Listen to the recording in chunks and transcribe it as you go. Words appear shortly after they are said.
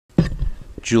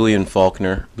Julian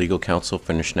Falconer, legal counsel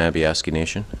for Nishnawbe Aski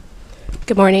Nation.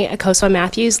 Good morning, Akoswa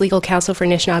Matthews, legal counsel for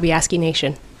Nishnawbe Aski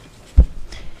Nation.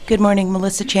 Good morning,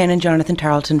 Melissa Chan and Jonathan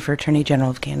Tarleton for Attorney General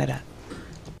of Canada.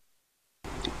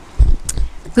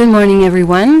 Good morning,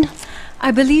 everyone.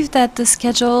 I believe that the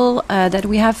schedule that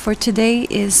we have for today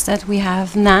is that we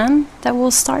have Nan that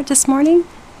will start this morning.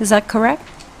 Is that correct?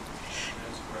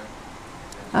 That's correct.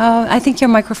 I think your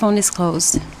microphone is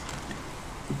closed.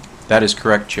 That is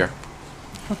correct, Chair.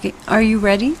 Okay, are you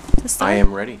ready to start? I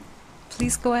am ready.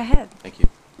 Please go ahead. Thank you.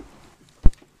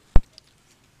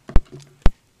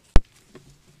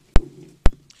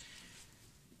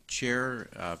 Chair,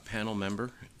 panel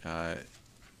member,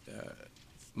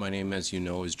 my name, as you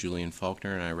know, is Julian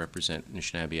Falconer, and I represent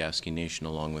Nishnawbe Aski Nation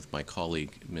along with my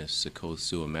colleague, Ms.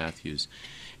 Akoswa Matthews,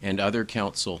 and other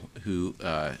counsel who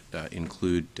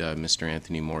include Mr.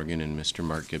 Anthony Morgan and Mr.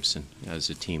 Mark Gibson as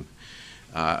a team.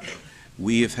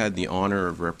 We have had the honor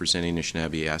of representing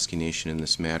Nishnawbe Aski Nation in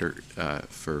this matter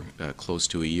for close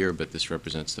to a year, but this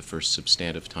represents the first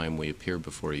substantive time we appear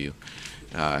before you.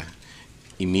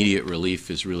 Immediate relief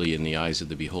is really in the eyes of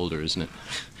the beholder, isn't it?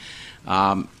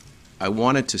 I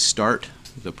wanted to start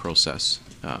the process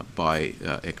by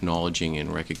acknowledging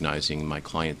and recognizing my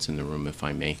clients in the room, if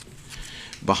I may.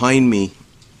 Behind me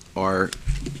are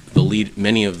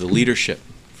many of the leadership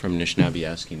from Nishnawbe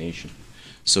Aski Nation.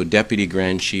 So Deputy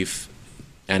Grand Chief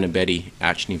Annabette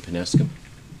Achni Penescum,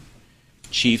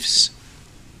 Chiefs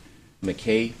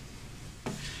McKay,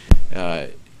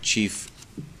 Chief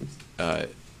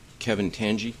Kevin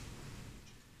Tangi,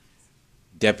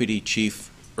 Deputy Chief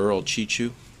Earl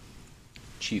Chichu,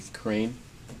 Chief Crane.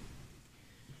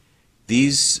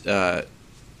 These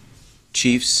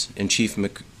chiefs and Chief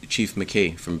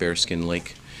McKay from Bearskin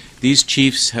Lake, these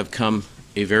chiefs have come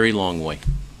a very long way.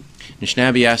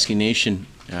 Nishnawbe Aski Nation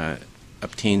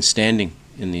obtained standing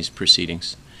in these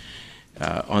proceedings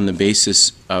on the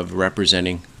basis of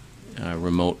representing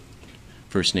remote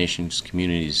First Nations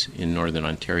communities in Northern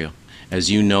Ontario. As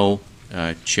you know,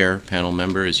 Chair, panel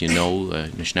member, as you know,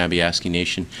 Nishnawbe Aski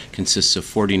Nation consists of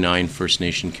 49 First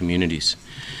Nation communities.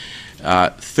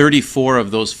 34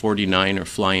 of those 49 are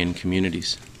fly-in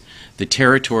communities. The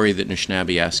territory that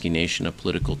Nishnawbe Aski Nation, a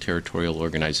political territorial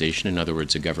organization, in other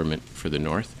words, a government for the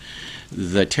North,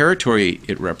 the territory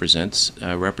it represents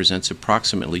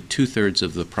approximately 2/3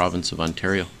 of the province of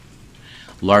Ontario,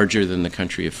 larger than the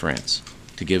country of France,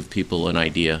 to give people an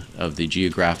idea of the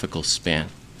geographical span.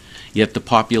 Yet the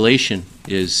population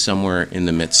is somewhere in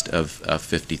the midst of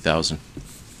 50,000.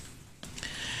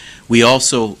 We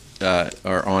also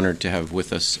are honored to have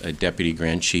with us Deputy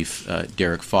Grand Chief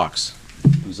Derek Fox,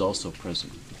 who's also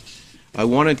present. I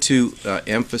wanted to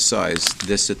emphasize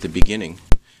this at the beginning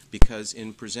because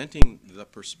in presenting the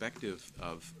perspective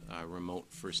of remote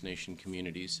First Nation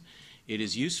communities, it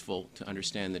is useful to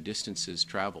understand the distances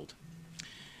traveled.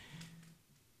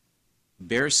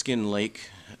 Bearskin Lake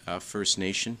First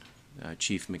Nation,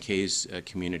 Chief McKay's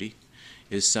community,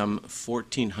 is some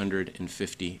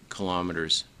 1,450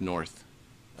 kilometers north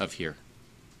of here.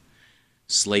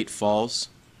 Slate Falls,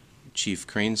 Chief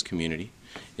Crane's community,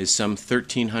 is some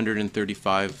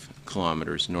 1,335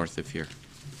 kilometers north of here.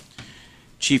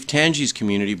 Chief Tangi's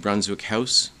community, Brunswick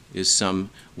House, is some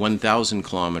 1,000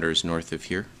 kilometers north of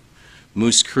here.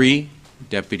 Moose Cree,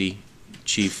 Deputy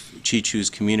Chief Chichu's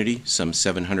community, some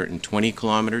 720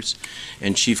 kilometers,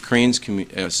 and Chief Crane's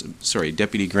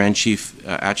Deputy Grand Chief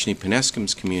Achni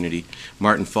Penescum's community,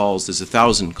 Martin Falls, is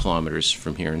 1,000 kilometers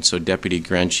from here, and so Deputy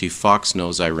Grand Chief Fox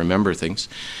knows I remember things.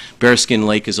 Bearskin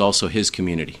Lake is also his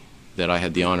community that I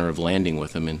had the honor of landing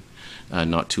with him in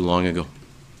not too long ago.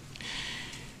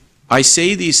 I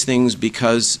say these things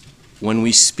because when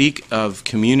we speak of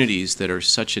communities that are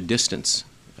such a distance,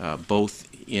 both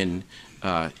in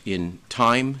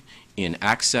time, in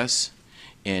access,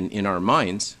 and in our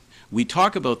minds, we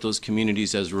talk about those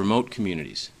communities as remote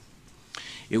communities.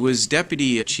 It was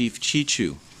Deputy Chief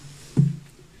Chichu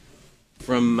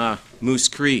from Moose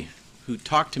Cree who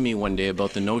talked to me one day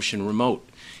about the notion remote.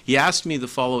 He asked me the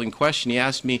following question. He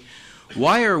asked me,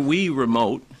 why are we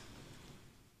remote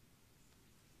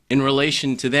in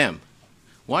relation to them?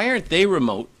 Why aren't they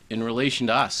remote in relation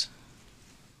to us?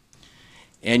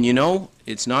 And you know,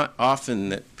 it's not often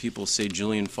that people say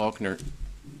Julian Falconer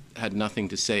had nothing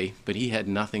to say, but he had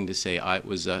nothing to say. It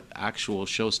was an actual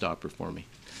showstopper for me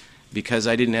because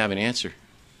I didn't have an answer.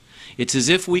 It's as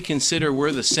if we consider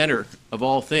we're the center of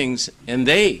all things and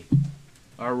they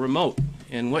are remote.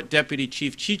 And what Deputy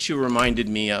Chief Chichu reminded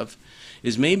me of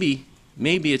is maybe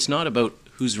it's not about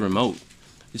who's remote.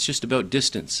 It's just about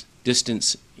distance.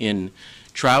 Distance in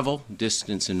travel,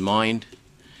 distance in mind,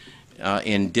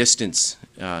 and distance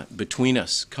between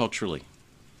us culturally.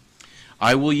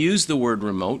 I will use the word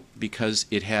remote because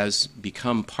it has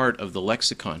become part of the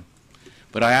lexicon,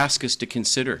 but I ask us to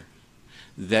consider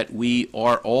that we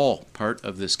are all part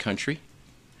of this country,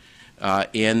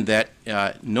 and that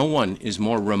no one is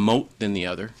more remote than the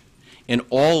other, and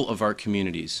all of our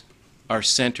communities are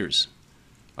centers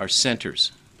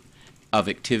of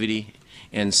activity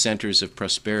and centers of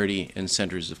prosperity and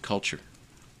centers of culture.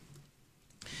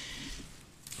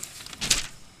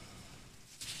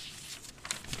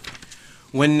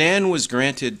 When NAN was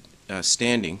granted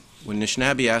standing, when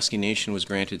Nishnawbe Aski Nation was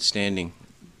granted standing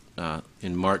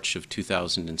in March of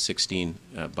 2016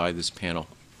 by this panel,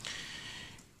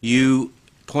 you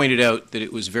pointed out that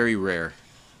it was very rare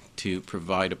to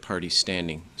provide a party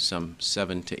standing some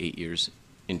 7 to 8 years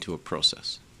into a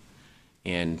process.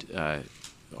 And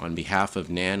on behalf of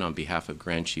NAN, on behalf of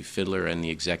Grand Chief Fiddler and the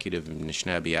executive of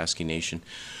Nishnawbe Aski Nation,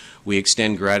 we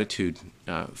extend gratitude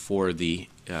for the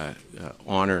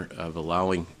honor of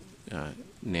allowing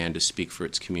NAN to speak for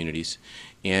its communities,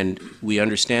 and we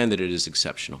understand that it is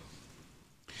exceptional.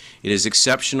 It is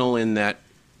exceptional in that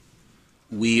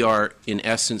we are, in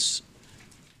essence,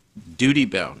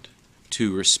 duty-bound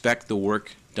to respect the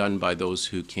work done by those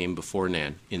who came before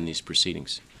NAN in these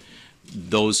proceedings,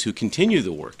 those who continue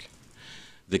the work.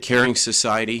 The Caring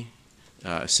Society,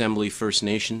 Assembly First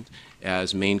Nation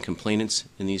as main complainants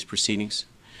in these proceedings,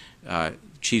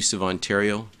 Chiefs of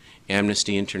Ontario,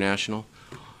 Amnesty International,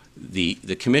 the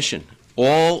Commission,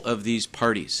 all of these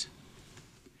parties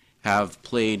have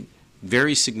played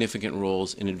very significant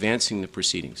roles in advancing the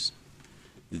proceedings.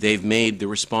 They've made the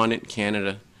respondent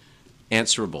Canada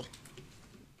answerable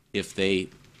if they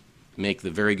make the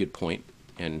very good point,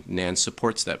 and NAN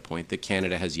supports that point, that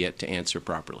Canada has yet to answer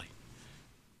properly.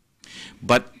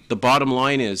 But the bottom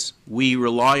line is we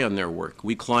rely on their work.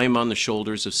 We climb on the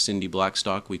shoulders of Cindy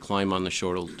Blackstock, we climb on the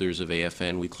shoulders of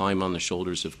AFN, we climb on the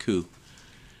shoulders of COO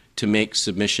to make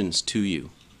submissions to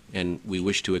you, and we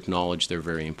wish to acknowledge their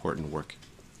very important work.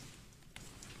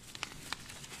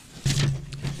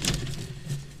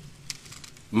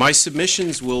 My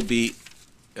submissions will be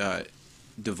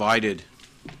divided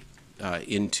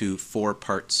into 4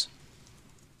 parts.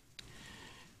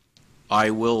 I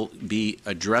will be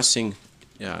addressing,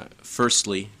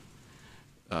 firstly,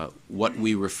 what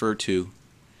we refer to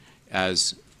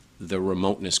as the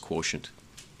remoteness quotient.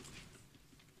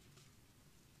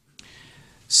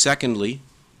 Secondly,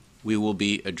 we will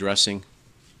be addressing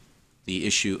the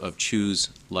issue of choose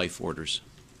life orders,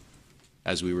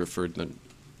 as we referred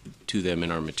to them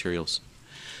in our materials.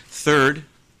 Third,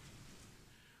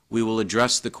 we will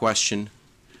address the question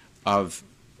of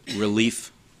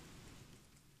relief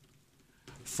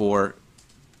for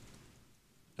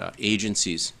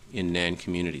agencies in NAN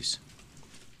communities.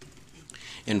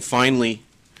 And finally,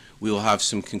 we will have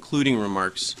some concluding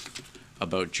remarks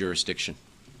about jurisdiction.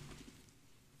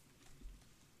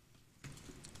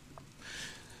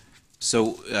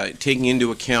 So taking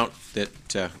into account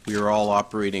that we are all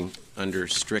operating under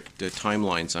strict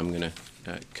timelines, I'm going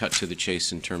to cut to the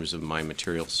chase in terms of my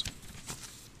materials.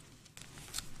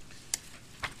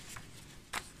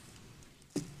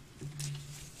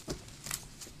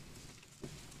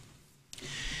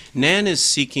 NAN is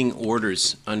seeking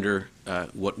orders under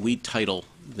what we title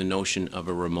the notion of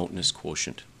a remoteness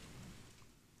quotient.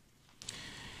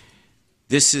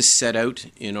 This is set out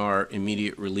in our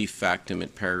immediate relief factum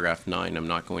at paragraph 9. I'm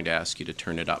not going to ask you to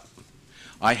turn it up.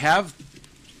 I have,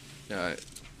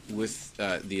 with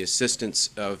the assistance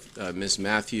of Ms.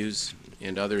 Matthews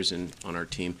and others on our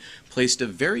team, placed a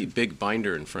very big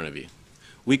binder in front of you.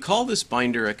 We call this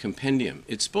binder a compendium.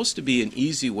 It's supposed to be an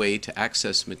easy way to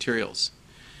access materials.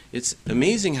 It's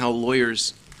amazing how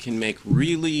lawyers can make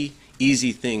really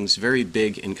easy things very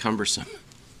big and cumbersome.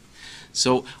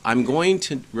 So I'm going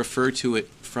to refer to it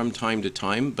from time to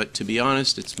time, but to be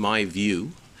honest, it's my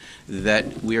view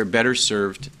that we are better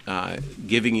served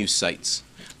giving you cites.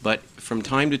 But from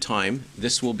time to time,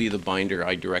 this will be the binder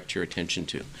I direct your attention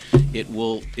to.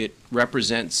 It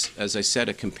represents, as I said,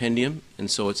 a compendium, and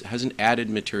so it hasn't added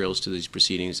materials to these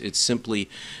proceedings. It's simply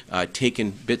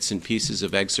taken bits and pieces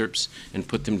of excerpts and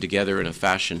put them together in a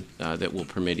fashion that will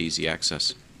permit easy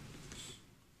access.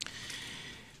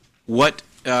 What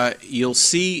you'll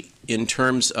see in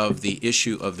terms of the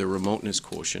issue of the remoteness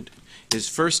quotient is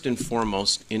first and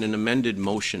foremost in an amended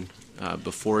motion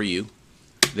before you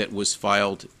that was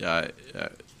filed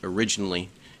originally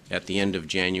at the end of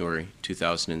January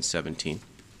 2017.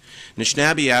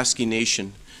 Nishnawbe Aski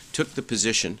Nation took the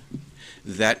position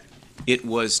that it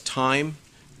was time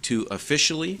to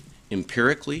officially,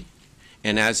 empirically,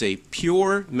 and as a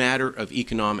pure matter of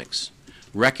economics,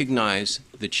 recognize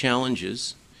the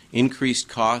challenges, increased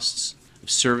costs of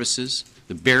services,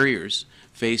 the barriers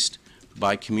faced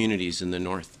by communities in the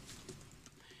North.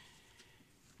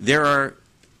 There are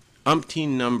umpteen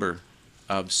number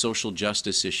of social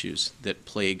justice issues that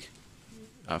plague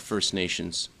First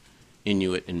Nations,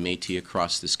 Inuit, and Métis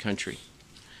across this country.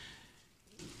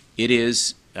 It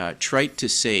is trite to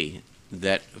say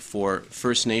that for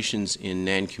First Nations in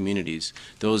Nan communities,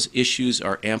 those issues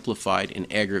are amplified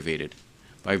and aggravated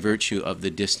by virtue of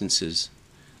the distances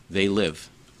they live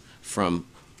from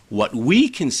what we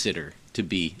consider to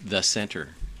be the center.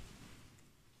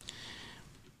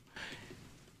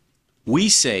 We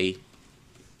say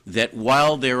that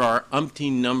while there are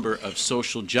umpteen number of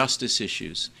social justice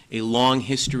issues, a long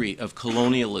history of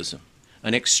colonialism,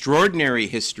 an extraordinary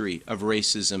history of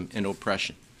racism and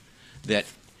oppression that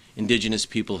Indigenous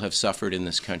people have suffered in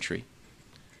this country.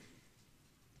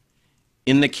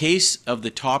 In the case of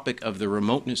the topic of the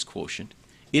remoteness quotient,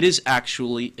 it is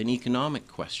actually an economic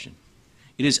question.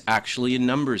 It is actually a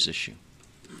numbers issue.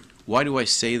 Why do I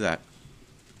say that?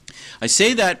 I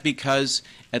say that because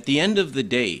at the end of the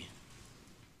day,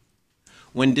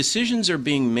 when decisions are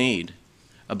being made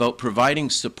about providing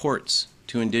supports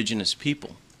to Indigenous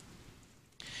people,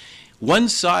 one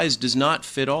size does not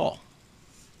fit all.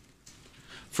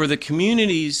 For the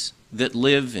communities that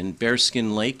live in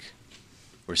Bearskin Lake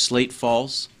or Slate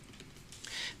Falls,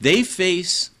 they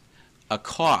face a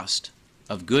cost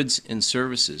of goods and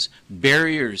services,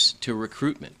 barriers to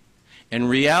recruitment, and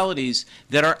realities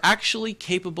that are actually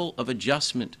capable of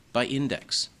adjustment by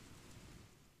index.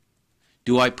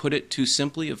 Do I put it too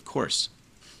simply? Of course.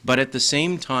 But at the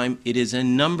same time, it is a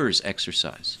numbers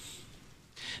exercise.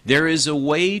 There is a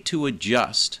way to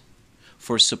adjust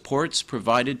for supports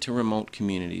provided to remote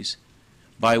communities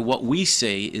by what we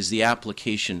say is the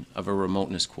application of a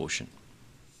remoteness quotient.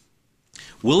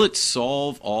 Will it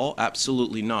solve all?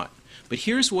 Absolutely not. But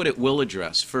here's what it will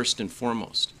address first and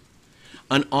foremost.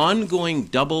 An ongoing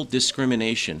double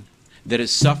discrimination that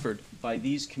is suffered by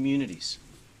these communities.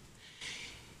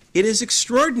 It is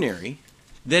extraordinary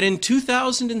that in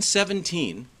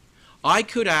 2017, I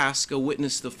could ask a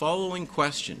witness the following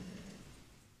question,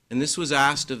 and this was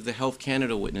asked of the Health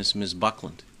Canada witness, Ms.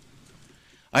 Buckland.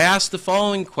 I asked the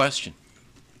following question: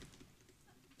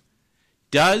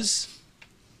 does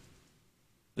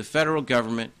the federal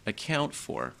government account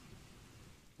for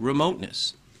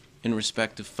remoteness in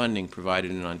respect of funding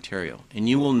provided in Ontario? And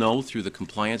you will know through the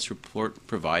compliance report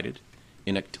provided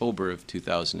in October of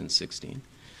 2016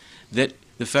 that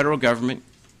the federal government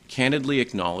candidly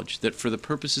acknowledged that for the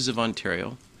purposes of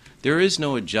Ontario, there is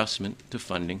no adjustment to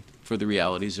funding for the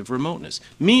realities of remoteness.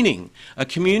 Meaning, a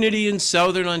community in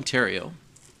southern Ontario,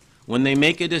 when they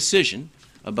make a decision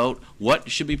about what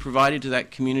should be provided to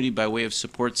that community by way of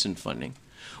supports and funding,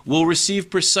 will receive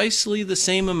precisely the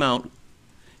same amount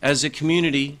as a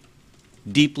community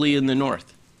deeply in the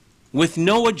north, with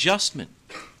no adjustment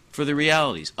for the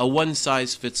realities, a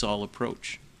one-size-fits-all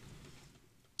approach.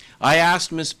 I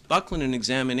asked Ms. Buckland an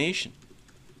examination.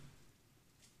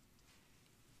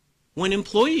 When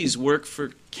employees work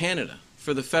for Canada,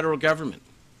 for the federal government,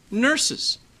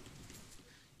 nurses,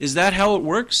 is that how it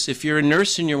works if you're a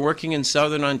nurse and you're working in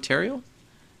southern Ontario?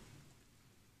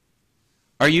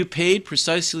 Are you paid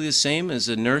precisely the same as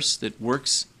a nurse that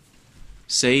works,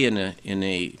 say, in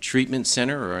a treatment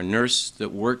center, or a nurse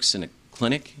that works in a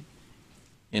clinic,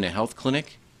 in a health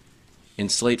clinic in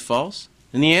Slate Falls?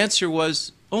 And the answer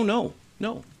was, oh, no,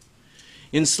 no.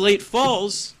 In Slate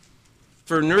Falls,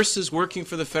 for nurses working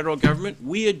for the federal government,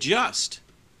 we adjust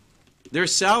their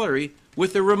salary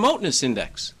with a remoteness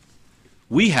index.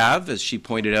 We have, as she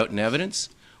pointed out in evidence,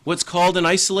 what's called an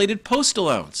isolated post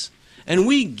allowance. And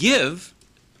we give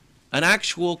an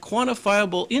actual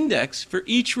quantifiable index for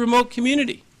each remote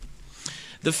community.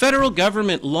 The federal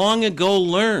government long ago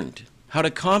learned how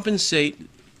to compensate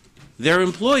their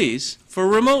employees for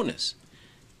remoteness.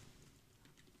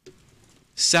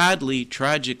 Sadly,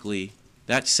 tragically,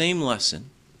 that same lesson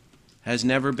has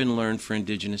never been learned for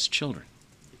Indigenous children.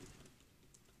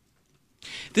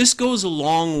 This goes a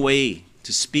long way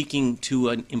to speaking to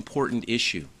an important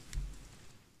issue.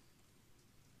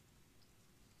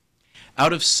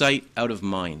 Out of sight, out of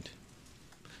mind.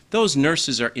 Those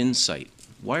nurses are in sight.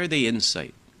 Why are they in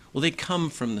sight? Well, they come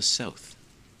from the south.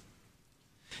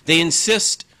 They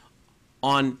insist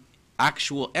on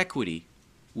actual equity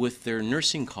with their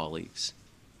nursing colleagues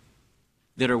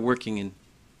that are working in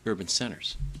urban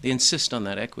centers. They insist on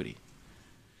that equity.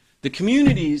 The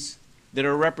communities that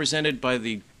are represented by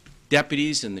the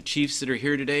deputies and the chiefs that are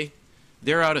here today,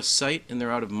 they're out of sight and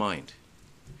they're out of mind.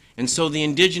 And so the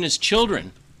Indigenous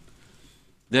children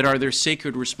that are their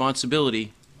sacred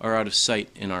responsibility are out of sight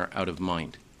and are out of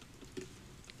mind.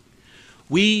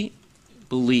 We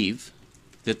believe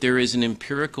that there is an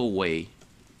empirical way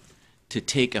to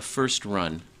take a first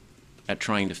run at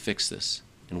trying to fix this,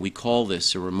 and we call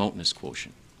this a remoteness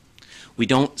quotient. We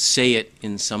don't say it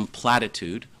in some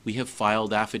platitude. We have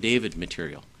filed affidavit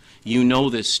material. You know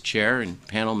this, Chair and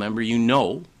panel member, you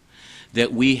know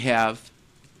that we have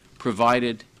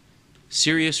provided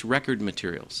serious record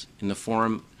materials in the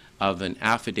form of an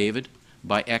affidavit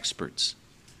by experts.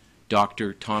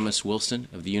 Dr. Thomas Wilson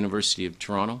of the University of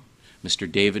Toronto, Mr.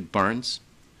 David Barnes.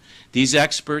 These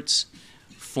experts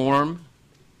form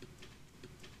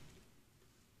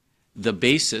the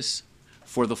basis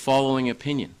for the following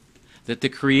opinion, that the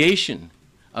creation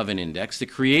of an index, the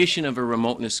creation of a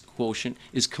remoteness quotient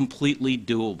is completely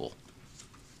doable.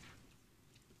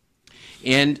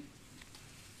 And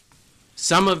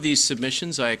some of these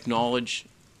submissions, I acknowledge,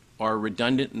 are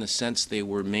redundant in the sense they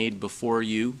were made before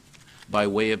you by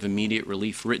way of immediate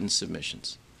relief written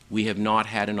submissions. We have not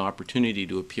had an opportunity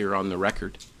to appear on the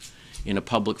record in a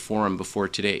public forum before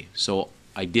today. So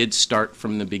I did start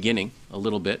from the beginning a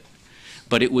little bit,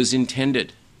 but it was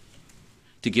intended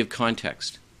to give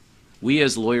context. We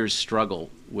as lawyers struggle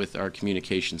with our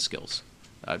communication skills.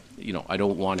 You know, I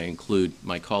don't want to include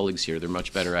my colleagues here. They're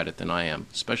much better at it than I am,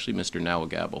 especially Mr.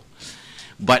 Nawagabo.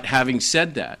 But having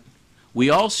said that, we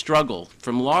all struggle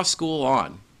from law school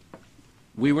on.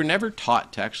 We were never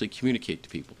taught to actually communicate to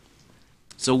people.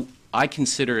 So I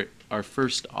consider it our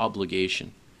first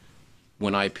obligation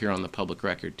when I appear on the public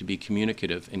record to be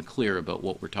communicative and clear about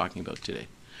what we're talking about today,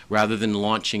 rather than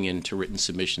launching into written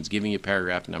submissions, giving you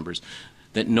paragraph numbers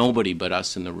that nobody but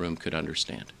us in the room could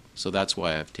understand. So that's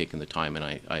why I've taken the time,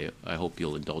 and I hope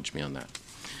you'll indulge me on that.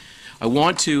 I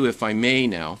want to, if I may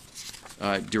now,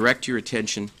 direct your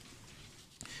attention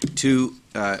to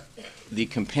the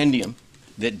compendium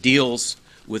that deals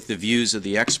with the views of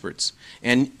the experts.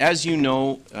 And as you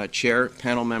know, Chair,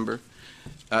 panel member,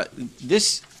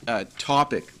 this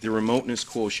topic, the remoteness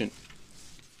quotient,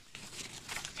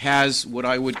 has what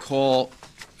I would call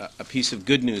a piece of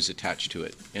good news attached to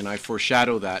it, and I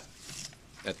foreshadow that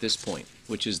at this point,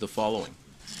 which is the following.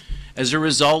 As a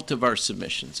result of our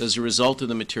submissions, as a result of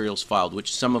the materials filed,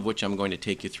 some of which I'm going to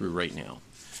take you through right now,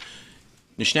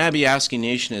 Nishnawbe Aski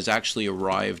Nation has actually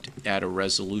arrived at a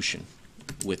resolution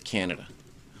with Canada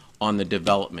on the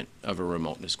development of a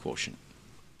remoteness quotient,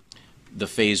 the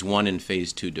Phase 1 and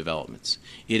Phase 2 developments.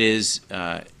 It is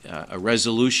a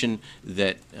resolution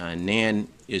that NAN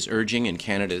is urging and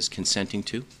Canada is consenting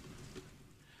to,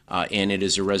 and it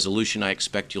is a resolution I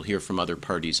expect you'll hear from other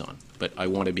parties on. But I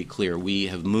want to be clear, we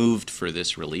have moved for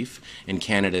this relief and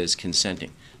Canada is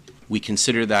consenting. We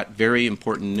consider that very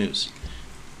important news.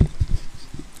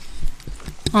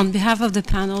 On behalf of the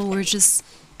panel,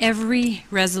 every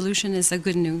resolution is a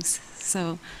good news.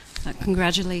 So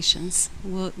congratulations.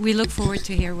 We look forward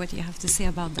to hear what you have to say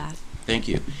about that. Thank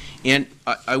you. And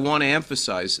I want to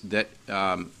emphasize that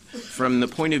from the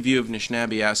point of view of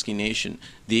Nishnawbe Aski Nation,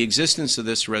 the existence of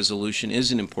this resolution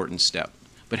is an important step.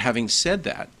 But having said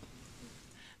that,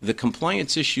 the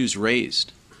compliance issues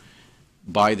raised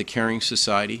by the Caring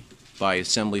Society, by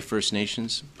Assembly First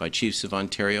Nations, by Chiefs of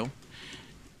Ontario,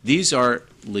 these are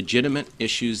legitimate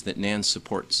issues that NAN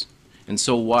supports. And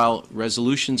so while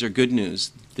resolutions are good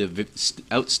news, the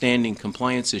outstanding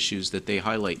compliance issues that they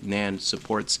highlight, NAN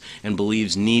supports and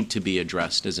believes need to be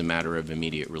addressed as a matter of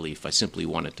immediate relief. I simply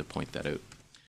wanted to point that out.